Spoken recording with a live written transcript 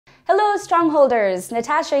Hello Strongholders!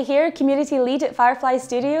 Natasha here, Community Lead at Firefly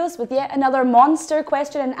Studios with yet another monster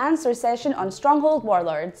question and answer session on Stronghold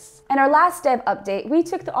Warlords. In our last dev update, we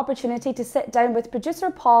took the opportunity to sit down with producer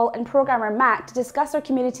Paul and programmer Matt to discuss our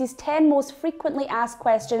community's 10 most frequently asked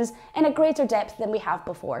questions in a greater depth than we have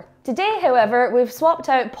before. Today, however, we've swapped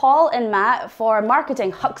out Paul and Matt for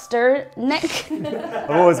marketing huckster Nick.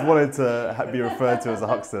 I've always wanted to be referred to as a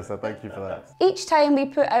huckster, so thank you for that. Each time we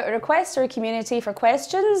put out a request to our community for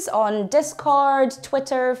questions on Discord,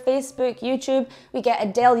 Twitter, Facebook, YouTube, we get a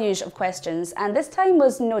deluge of questions, and this time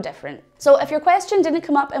was no different. So if your question didn't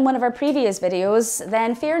come up in one of our previous videos,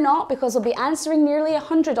 then fear not, because we'll be answering nearly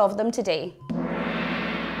 100 of them today.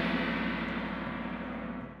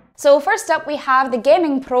 So first up we have the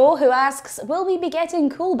Gaming Pro who asks, will we be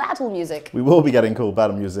getting cool battle music? We will be getting cool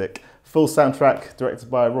battle music. Full soundtrack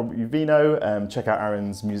directed by Robert Uvino. Check out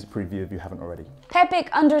Aaron's music preview if you haven't already.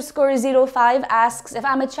 Pepic_05 asks, if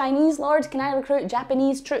I'm a Chinese lord, can I recruit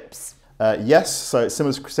Japanese troops? Yes, so it's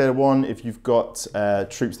similar to Crusader 1. If you've got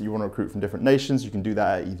troops that you want to recruit from different nations, you can do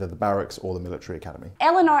that at either the barracks or the military academy.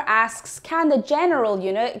 Eleanor asks, can the general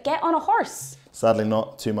unit get on a horse? Sadly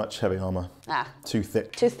not, too much heavy armour. Ah. Too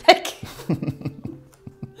thick. Too thick.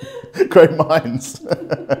 Great minds.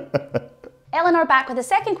 Eleanor back with a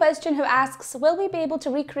second question who asks, will we be able to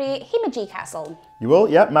recreate Himeji Castle? You will,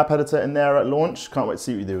 yep, map editor in there at launch. Can't wait to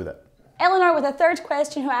see what you do with it. Eleanor with a third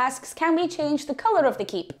question who asks, can we change the colour of the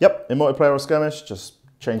keep? Yep, in multiplayer or skirmish, just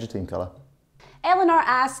change your team colour. Eleanor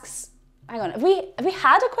asks, hang on, have we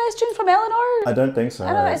had a question from Eleanor? I don't think so.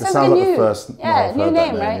 I don't know, it sounds like new. the first. Yeah, new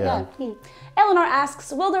name, right? Yeah. Eleanor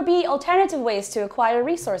asks, will there be alternative ways to acquire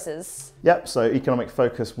resources? Yep, so economic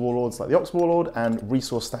focus warlords like the Ox Warlord and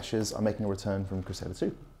resource stashes are making a return from Crusader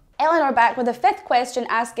 2. Eleanor back with a fifth question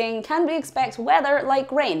asking, can we expect weather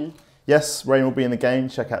like rain? Yes, rain will be in the game.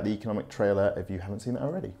 Check out the economic trailer if you haven't seen it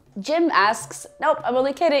already. Jim asks, nope, I'm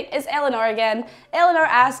only kidding, it's Eleanor again. Eleanor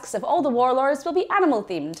asks if all the warlords will be animal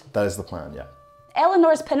themed. That is the plan, yeah.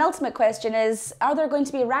 Eleanor's penultimate question is, are there going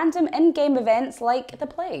to be random in-game events like the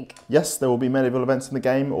Plague? Yes, there will be medieval events in the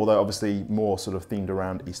game, although obviously more sort of themed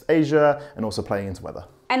around East Asia and also playing into weather.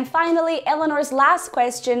 And finally, Eleanor's last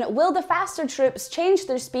question, will the faster troops change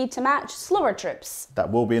their speed to match slower troops?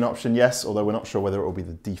 That will be an option, yes, although we're not sure whether it will be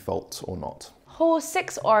the default or not.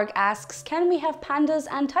 Ho6org asks, can we have pandas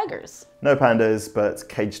and tigers? No pandas, but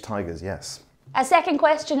caged tigers, yes. A second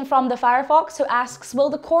question from the Firefox who asks, will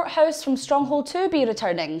the courthouse from Stronghold 2 be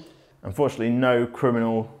returning? Unfortunately, no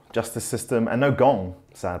criminal justice system and no Gong,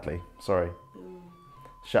 sadly. Sorry.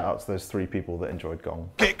 Shout out to those 3 people that enjoyed Gong.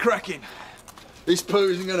 Get cracking. This poo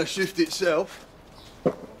isn't going to shift itself.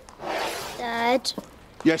 Dad?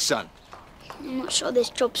 Yes, son? I'm not sure this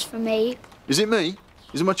job's for me. Is it me?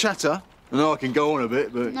 Is it my chatter? I know I can go on a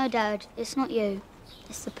bit, but... No, Dad, it's not you.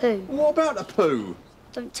 It's the poo. What about the poo?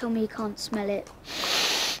 Don't tell me you can't smell it.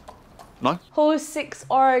 No?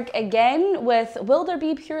 Ho6org again with, will there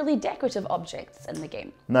be purely decorative objects in the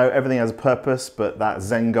game? No, everything has a purpose, but that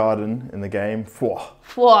Zen garden in the game, oh,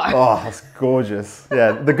 that's gorgeous.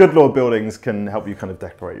 Yeah, the good lord buildings can help you kind of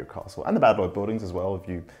decorate your castle, and the bad lord buildings as well if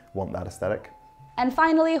you want that aesthetic. And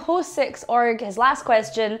finally, Ho6org, his last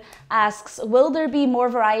question, asks, will there be more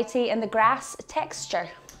variety in the grass texture?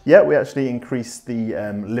 Yeah, we actually increased the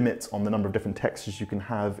limit on the number of different textures you can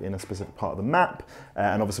have in a specific part of the map,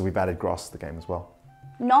 and obviously we've added grass to the game as well.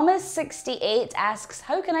 Nomus68 asks,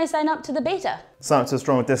 how can I sign up to the beta? Sign up to the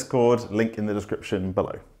Stronghold Discord, link in the description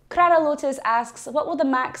below. Krara Lotus asks, what will the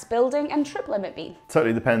max building and troop limit be?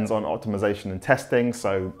 Totally depends on optimization and testing,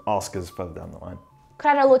 so ask us further down the line.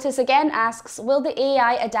 Krara Lotus again asks, will the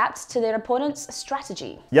AI adapt to their opponent's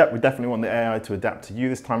strategy? Yep, we definitely want the AI to adapt to you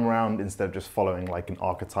this time around instead of just following like an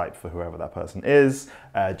archetype for whoever that person is.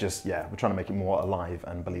 We're trying to make it more alive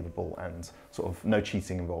and believable and sort of no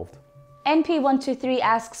cheating involved. NP123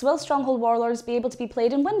 asks, will Stronghold Warlords be able to be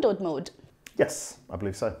played in windowed mode? Yes, I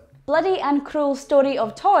believe so. Bloody and Cruel Story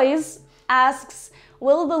of Toys asks,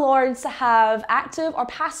 will the lords have active or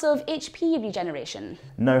passive HP regeneration?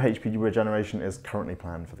 No HP regeneration is currently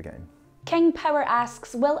planned for the game. King Power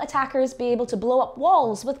asks, will attackers be able to blow up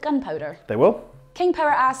walls with gunpowder? They will. King Power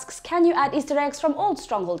asks, can you add Easter eggs from old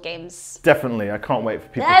Stronghold games? Definitely, I can't wait for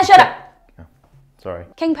people to... Shut up! Oh, sorry.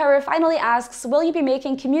 King Power finally asks, will you be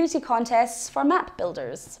making community contests for map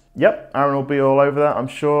builders? Yep, Aaron will be all over that, I'm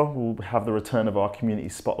sure. We'll have the return of our community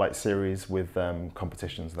spotlight series with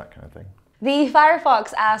competitions, that kind of thing. The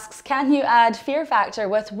Firefox asks, can you add fear factor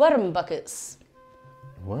with worm buckets?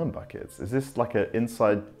 Worm buckets? Is this like an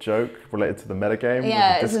inside joke related to the metagame?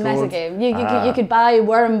 Yeah, it's a metagame. You could buy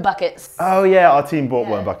worm buckets. Oh yeah, our team bought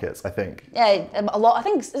worm buckets, I think. Yeah, a lot. I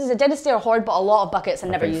think this is a Dynasty or Horde, but a lot of buckets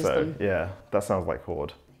and never used them. Yeah, that sounds like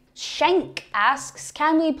Horde. Shank asks,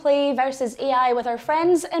 can we play versus AI with our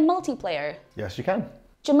friends in multiplayer? Yes, you can.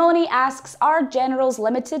 Jamoni asks, are generals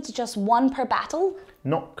limited to just one per battle?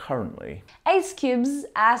 Not currently. Ice Cubes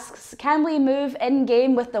asks, can we move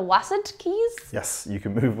in-game with the WASD keys? Yes, you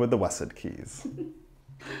can move with the WASD keys.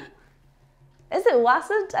 Is it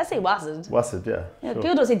WASD? I say WASD. WASD, yeah.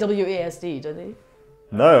 People don't say WASD, do they?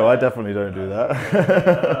 No, I definitely don't do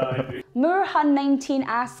that. Moorhun19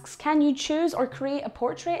 asks, can you choose or create a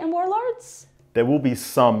portrait in Warlords? There will be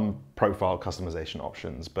some profile customization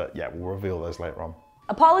options, but yeah, we'll reveal those later on.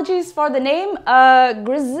 Apologies for the name.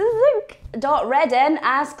 Grizzly.redn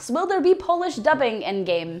asks, will there be Polish dubbing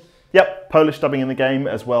in-game? Yep, Polish dubbing in the game,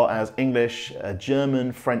 as well as English,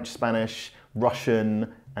 German, French, Spanish,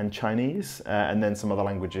 Russian, and Chinese, and then some other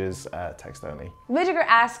languages, text only. Rudiger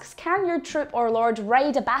asks, can your troop or lord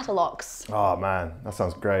ride a battle ox? Oh man, that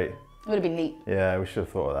sounds great. It would have been neat. Yeah, we should have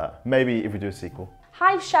thought of that. Maybe if we do a sequel.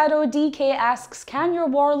 Hive Shadow DK asks, can your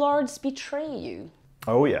warlords betray you?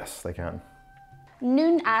 Oh yes, they can.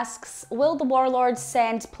 Noon asks, will the warlords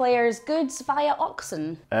send players goods via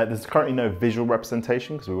auction? There's currently no visual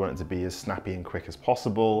representation because we want it to be as snappy and quick as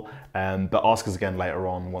possible, but ask us again later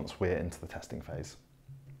on once we're into the testing phase.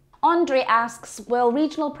 Andre asks, will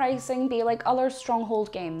regional pricing be like other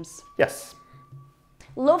Stronghold games? Yes.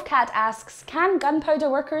 Lovecat asks, can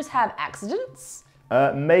gunpowder workers have accidents?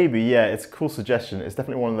 Maybe, yeah, it's a cool suggestion. It's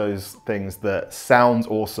definitely one of those things that sounds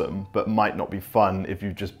awesome, but might not be fun if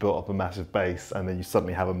you've just built up a massive base and then you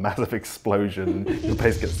suddenly have a massive explosion and your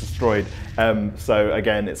base gets destroyed. So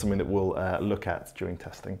again, it's something that we'll look at during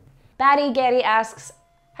testing. Barry Gary asks,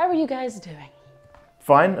 how are you guys doing?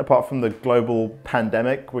 Fine, apart from the global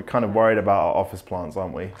pandemic, we're kind of worried about our office plants,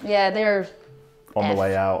 aren't we? Yeah, they're on the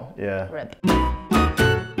way out, yeah. Rip.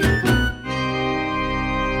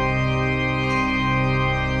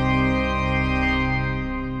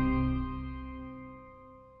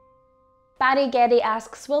 Barry Getty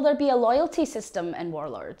asks, will there be a loyalty system in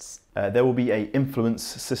Warlords? There will be an influence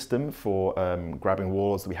system for grabbing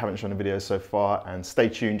Warlords that we haven't shown in videos so far, and stay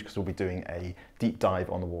tuned because we'll be doing a deep dive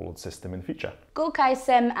on the Warlord system in the future. Gokai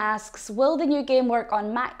Sim asks, will the new game work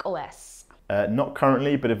on Mac OS? Not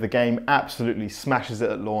currently, but if the game absolutely smashes it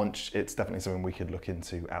at launch, it's definitely something we could look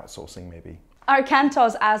into outsourcing maybe.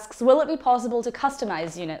 Arcantos asks, will it be possible to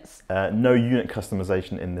customize units? No unit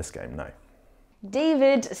customization in this game, no.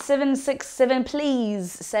 David767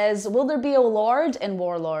 please says, will there be a lord in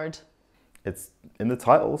Warlord? It's in the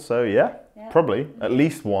title, so yeah, probably, at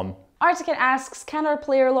least one. Artican asks, can our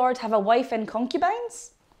player lord have a wife and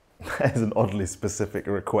concubines? That is an oddly specific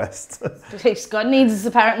request. He's got needs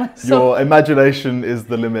apparently. So. Your imagination is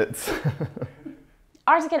the limit.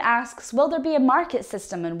 Artican asks, will there be a market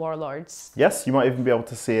system in Warlords? Yes, you might even be able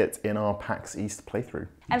to see it in our PAX East playthrough.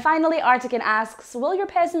 And finally, Artican asks, will your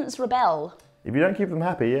peasants rebel? If you don't keep them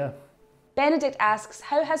happy, yeah. Benedict asks,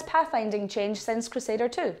 how has pathfinding changed since Crusader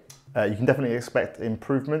 2? You can definitely expect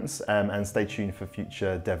improvements and stay tuned for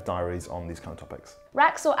future dev diaries on these kind of topics.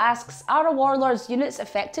 Raxo asks, are Warlords units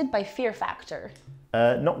affected by fear factor?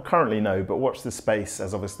 Not currently, no, but watch this space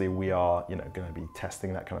as obviously we are going to be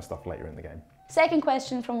testing that kind of stuff later in the game. Second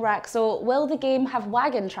question from Raxo, will the game have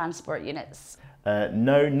wagon transport units?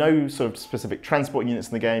 No sort of specific transport units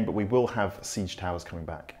in the game, but we will have siege towers coming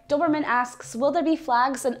back. Doberman asks, will there be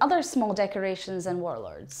flags and other small decorations in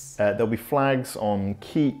Warlords? There'll be flags on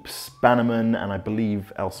keeps, bannermen, and I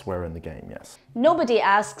believe elsewhere in the game, yes. Nobody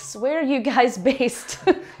asks, where are you guys based?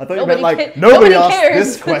 I thought you meant like, nobody asked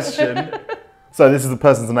this question. So this is the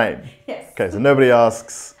person's name? Yes. Okay, so nobody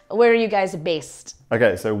asks. Where are you guys based?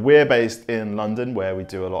 Okay, so we're based in London, where we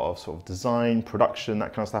do a lot of sort of design, production,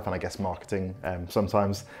 that kind of stuff, and I guess marketing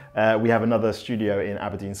sometimes. We have another studio in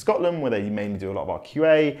Aberdeen, Scotland, where they mainly do a lot of our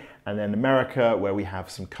QA, and then America, where we have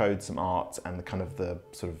some code, some art, and the kind of the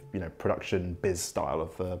sort of production biz style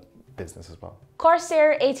of the business as well.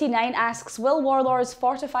 Corsair89 asks, will Warlords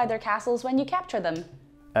fortify their castles when you capture them?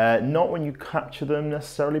 Not when you capture them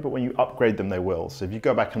necessarily, but when you upgrade them, they will. So if you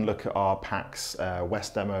go back and look at our PAX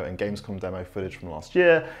West demo and Gamescom demo footage from last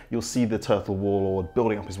year, you'll see the Turtle Warlord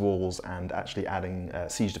building up his walls and actually adding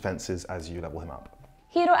siege defenses as you level him up.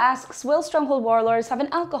 Hero asks, will Stronghold Warlords have an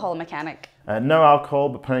alcohol mechanic? No alcohol,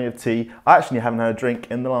 but plenty of tea. I actually haven't had a drink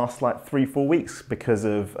in the last like 3-4 weeks because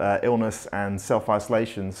of illness and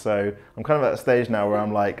self-isolation. So I'm kind of at a stage now where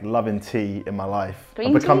I'm like loving tea in my life.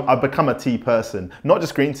 I've become a tea person. Not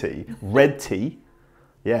just green tea, red tea.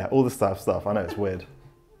 Yeah, all this stuff. I know it's weird.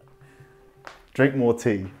 Drink more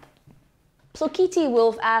tea. Plokiti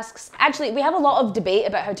Wolf asks, actually, we have a lot of debate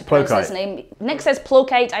about how to pronounce Plokite. his name. Nick says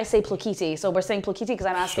Plokite, I say Plokiti, so we're saying Plokiti because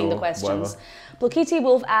I'm asking the questions. Plokiti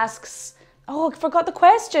Wolf asks, oh, I forgot the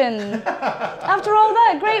question. After all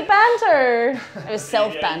that great banter. It was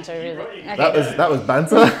self-banter, really. Okay. That was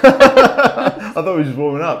banter? I thought we were just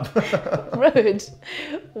warming up. Rude.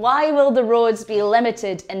 Why will the roads be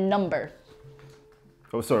limited in number?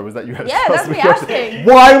 Oh, sorry, was that you? Yeah, that's me asking.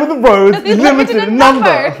 Why were the roads limited in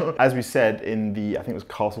number? As we said in the, I think it was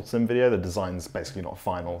Castle Sim video, the design's basically not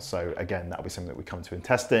final. So again, that'll be something that we come to in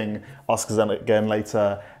testing. Ask us again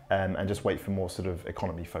later, and just wait for more sort of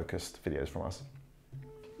economy-focused videos from us.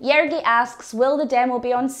 Yergi asks, will the demo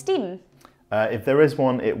be on Steam? If there is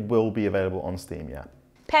one, it will be available on Steam, yeah.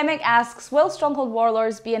 Pemic asks, will Stronghold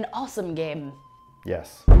Warlords be an awesome game?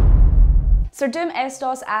 Yes. Sir Doom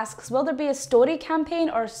Estos asks, will there be a story campaign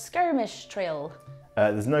or skirmish trail?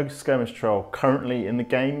 There's no skirmish trail currently in the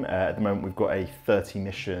game. At the moment we've got a 30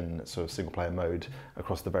 mission sort of single player mode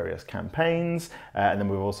across the various campaigns, and then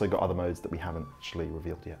we've also got other modes that we haven't actually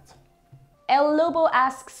revealed yet. El Lobo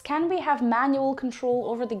asks, can we have manual control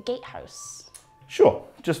over the gatehouse? Sure,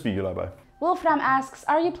 just for you, Lobo. Wolfram asks,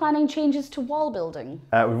 are you planning changes to wall building?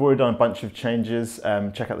 We've already done a bunch of changes.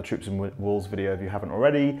 Check out the Troops and Walls video if you haven't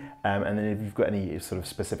already. And then if you've got any sort of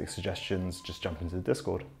specific suggestions, just jump into the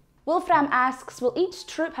Discord. Wolfram asks, will each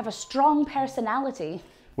troop have a strong personality?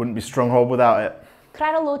 Wouldn't be Stronghold without it.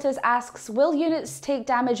 Crada Lotus asks, will units take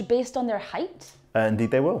damage based on their height? Indeed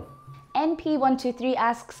they will. NP123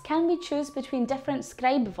 asks, can we choose between different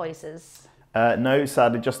scribe voices? No,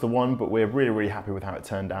 sadly just the one, but we're really happy with how it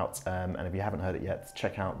turned out. And if you haven't heard it yet,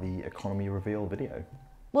 check out the economy reveal video.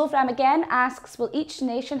 Wolfram again asks, will each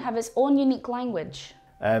nation have its own unique language?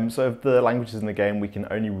 So of the languages in the game, we can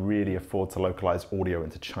only really afford to localize audio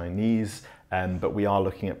into Chinese, but we are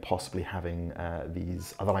looking at possibly having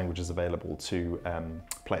these other languages available to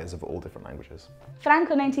players of all different languages.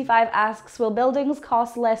 Franco95 asks, will buildings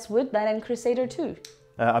cost less wood than in Crusader 2?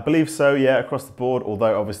 I believe so, yeah, across the board,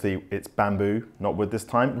 although obviously it's bamboo, not wood this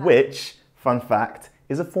time, which, fun fact,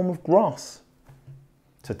 is a form of grass.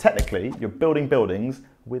 So technically, you're building buildings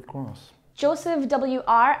with grass. Joseph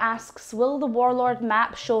WR asks, will the Warlord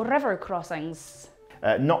map show river crossings?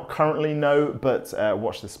 Not currently, no, but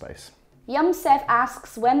watch this space. Yumsef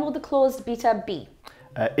asks, when will the closed beta be?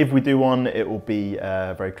 If we do one, it will be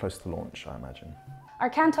very close to launch, I imagine.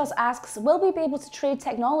 Arcantos asks, will we be able to trade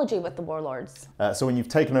technology with the Warlords? So when you've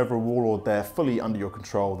taken over a Warlord, they're fully under your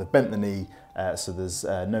control, they've bent the knee, so there's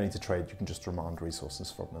no need to trade, you can just demand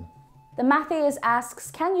resources from them. The Matthias asks,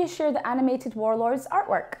 can you share the animated Warlords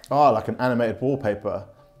artwork? Oh, like an animated wallpaper?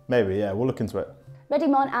 Maybe, yeah, we'll look into it.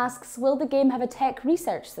 Redimon asks, will the game have a tech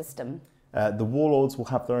research system? The Warlords will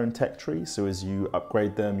have their own tech tree, so as you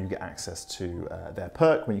upgrade them, you get access to their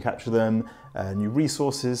perk when you capture them, new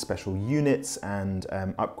resources, special units, and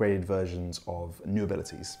upgraded versions of new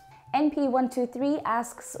abilities. NP123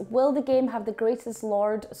 asks, will the game have the Greatest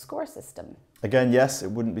Lord score system? Again, yes,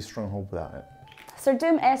 it wouldn't be Stronghold without it. Sir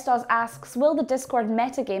Doom Estos asks, will the Discord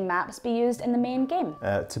metagame maps be used in the main game?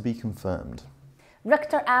 To be confirmed.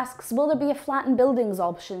 Richter asks, will there be a flattened buildings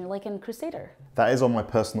option like in Crusader? That is on my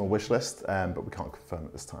personal wish list, but we can't confirm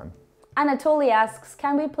it this time. Anatoly asks,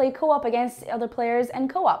 can we play co-op against other players in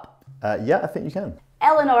co-op? Yeah, I think you can.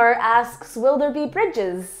 Eleanor asks, will there be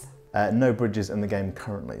bridges? No bridges in the game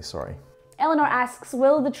currently, sorry. Eleanor asks,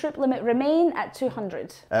 will the troop limit remain at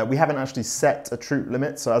 200? We haven't actually set a troop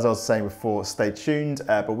limit, so as I was saying before, stay tuned,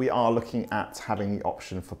 but we are looking at having the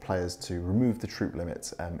option for players to remove the troop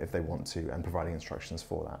limit if they want to, and providing instructions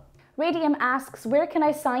for that. Radium asks, where can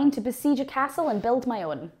I sign to besiege a castle and build my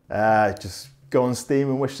own? Just go on Steam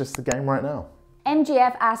and wishlist the game right now.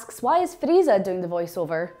 NGF asks, why is Frieza doing the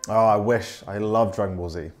voiceover? Oh, I wish. I love Dragon Ball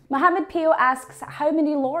Z. Mohammed Pio asks, how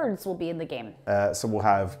many lords will be in the game? So we'll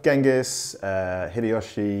have Genghis,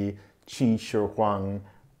 Hideyoshi, Qin Shi Huang,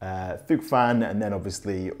 Thukfan, and then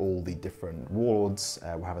obviously all the different warlords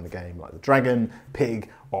we'll have in the game, like the dragon, pig,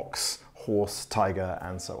 ox, horse, tiger,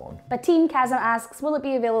 and so on. Batin Chasm asks, will it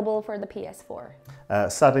be available for the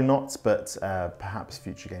PS4? Sadly not, but perhaps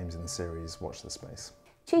future games in the series. Watch this space.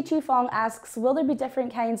 Chi Chi Fong asks, will there be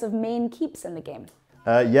different kinds of main keeps in the game?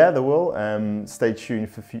 Yeah, there will. Stay tuned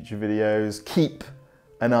for future videos. Keep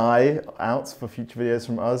an eye out for future videos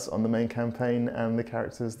from us on the main campaign and the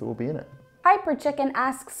characters that will be in it. Hyper Chicken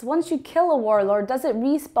asks, once you kill a warlord, does it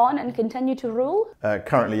respawn and continue to rule?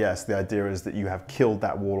 Currently, yes. The idea is that you have killed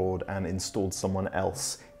that warlord and installed someone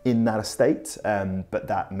else in that estate, but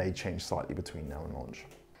that may change slightly between now and launch.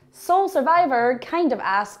 Soul Survivor kind of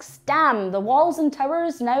asks, damn, the walls and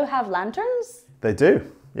towers now have lanterns? They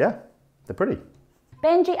do, yeah. They're pretty.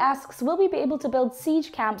 Benji asks, will we be able to build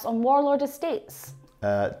siege camps on Warlord estates?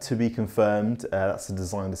 To be confirmed, that's a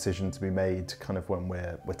design decision to be made kind of when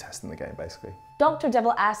we're testing the game, basically. Dr.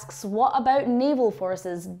 Devil asks, what about naval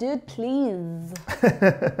forces? Dude, please.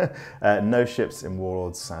 No ships in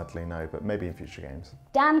Warlords, sadly, no, but maybe in future games.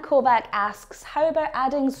 Dan Kovac asks, how about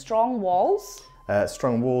adding strong walls?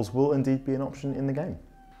 Strong walls will indeed be an option in the game.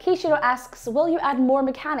 Keishiro asks, will you add more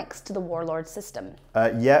mechanics to the Warlord system?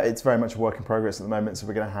 Yeah, it's very much a work in progress at the moment, so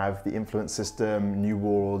we're going to have the influence system, new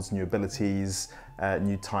warlords, new abilities,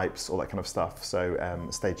 new types, all that kind of stuff. So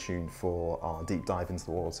stay tuned for our deep dive into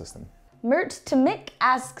the warlord system. Mert to Mick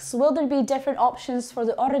asks, will there be different options for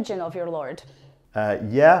the origin of your lord?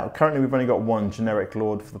 Yeah, currently we've only got one generic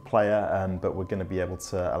lord for the player, but we're going to be able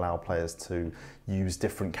to allow players to use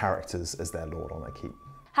different characters as their lord on their keep.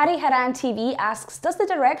 Harry Haran TV asks, does the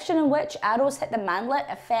direction in which arrows hit the manlet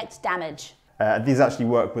affect damage? These actually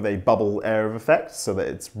work with a bubble area of effect, so that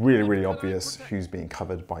it's really, really obvious who's being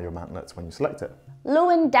covered by your mantlets when you select it.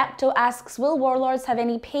 Lowen Dapto asks, will Warlords have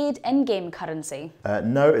any paid in-game currency?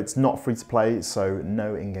 No, it's not free to play, so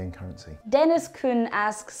no in-game currency. Dennis Kuhn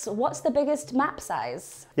asks, what's the biggest map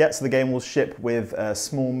size? Yeah, so the game will ship with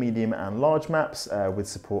small, medium and large maps, with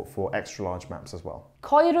support for extra large maps as well.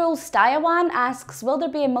 Koirul Stayawan asks, will there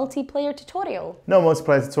be a multiplayer tutorial? No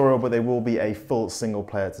multiplayer tutorial, but there will be a full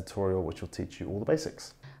single-player tutorial which will teach you all the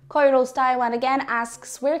basics. Koirul Stayawan again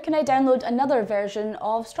asks, where can I download another version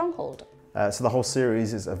of Stronghold? So the whole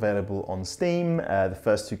series is available on Steam, the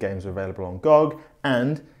first 2 games are available on GOG,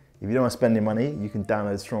 and if you don't want to spend any money, you can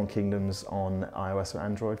download Strong Kingdoms on iOS or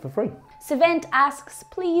Android for free. Savent asks,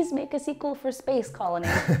 please make a sequel for Space Colony.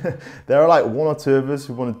 There are like 1 or 2 of us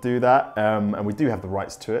who want to do that, and we do have the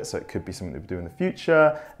rights to it, so it could be something that we do in the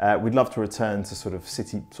future. We'd love to return to sort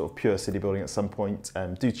of pure city building at some point.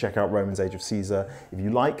 Do check out Roman's Age of Caesar if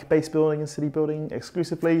you like base building and city building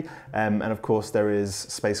exclusively. And of course there is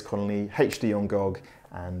Space Colony HD on GOG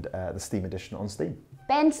and the Steam edition on Steam.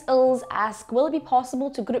 Bent Ills asks, will it be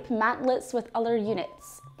possible to group mantlets with other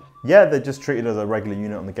units? Yeah, they're just treated as a regular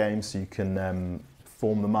unit on the game, so you can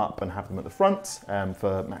form them up and have them at the front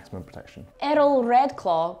for maximum protection. Errol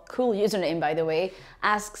Redclaw, cool username by the way,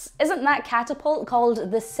 asks, isn't that catapult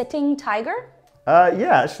called the Sitting Tiger?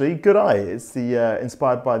 Yeah, actually, good eye. It's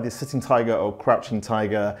inspired by the Sitting Tiger or Crouching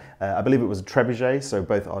Tiger. I believe it was a trebuchet, so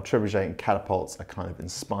both our trebuchet and catapults are kind of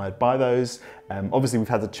inspired by those. Obviously, we've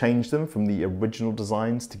had to change them from the original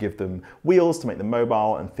designs to give them wheels to make them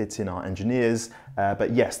mobile and fit in our engineers.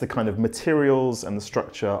 But yes, the kind of materials and the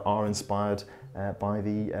structure are inspired by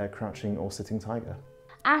the Crouching or Sitting Tiger.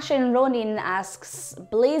 Ashen Ronin asks,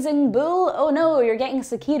 Blazing Bull? Oh no, you're getting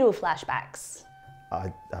Sekiro flashbacks.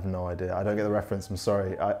 I have no idea. I don't get the reference, I'm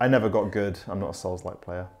sorry. I never got good. I'm not a Souls-like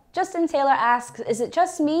player. Justin Taylor asks, is it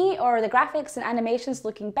just me or are the graphics and animations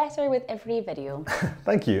looking better with every video?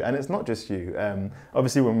 Thank you, and it's not just you.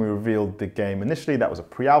 Obviously when we revealed the game initially, that was a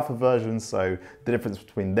pre-alpha version, so the difference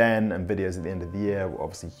between then and videos at the end of the year were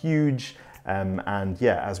obviously huge. And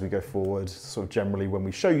yeah, as we go forward, sort of generally when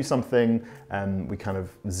we show you something, we kind of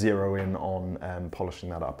zero in on polishing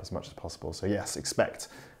that up as much as possible. So yes, expect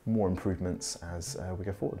more improvements as we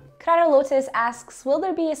go forward. Clara Lotus asks, will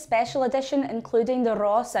there be a special edition including the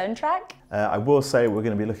raw soundtrack? I will say we're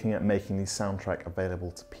going to be looking at making the soundtrack available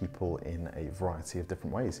to people in a variety of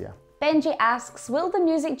different ways, yeah. Benji asks, will the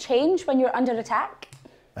music change when you're under attack?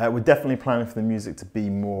 We're definitely planning for the music to be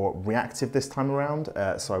more reactive this time around,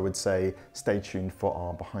 so I would say stay tuned for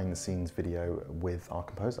our behind the scenes video with our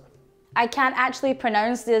composer. I can't actually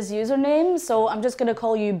pronounce this username, so I'm just going to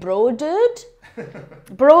call you Bro Dude.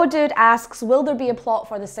 Bro Dude asks, will there be a plot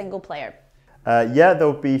for the single player? Yeah, there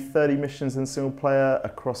will be 30 missions in single player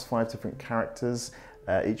across 5 different characters,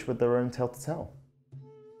 each with their own tale to tell.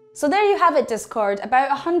 So there you have it, Discord, about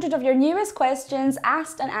 100 of your newest questions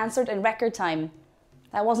asked and answered in record time.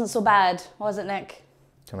 That wasn't so bad, was it, Nick?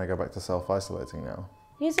 Can I go back to self-isolating now?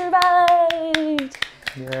 You survived!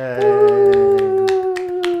 Yay! Woo!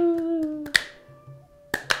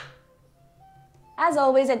 As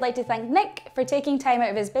always, I'd like to thank Nick for taking time out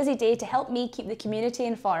of his busy day to help me keep the community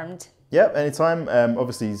informed. Yep, anytime.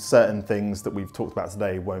 Obviously, certain things that we've talked about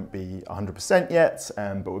today won't be 100% yet,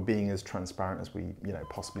 but we're being as transparent as we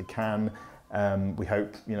possibly can. We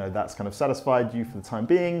hope that's kind of satisfied you for the time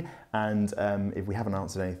being, and if we haven't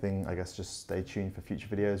answered anything, I guess just stay tuned for future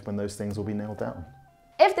videos when those things will be nailed down.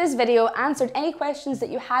 If this video answered any questions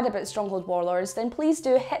that you had about Stronghold Warlords, then please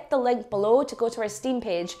do hit the link below to go to our Steam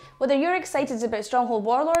page. Whether you're excited about Stronghold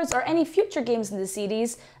Warlords or any future games in the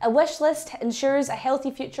series, a wish list ensures a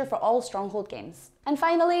healthy future for all Stronghold games. And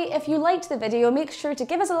finally, if you liked the video, make sure to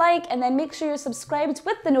give us a like and then make sure you're subscribed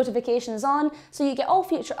with the notifications on so you get all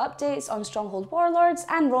future updates on Stronghold Warlords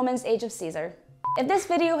and Romans Age of Caesar. If this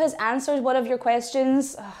video has answered one of your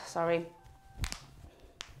questions, sorry.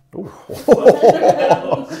 Let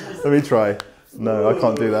me try. No, I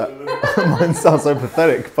can't do that. Mine sounds so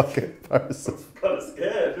pathetic. Fucking person. I'm kind of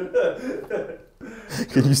scared.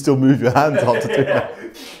 Can you still move your hands after doing that?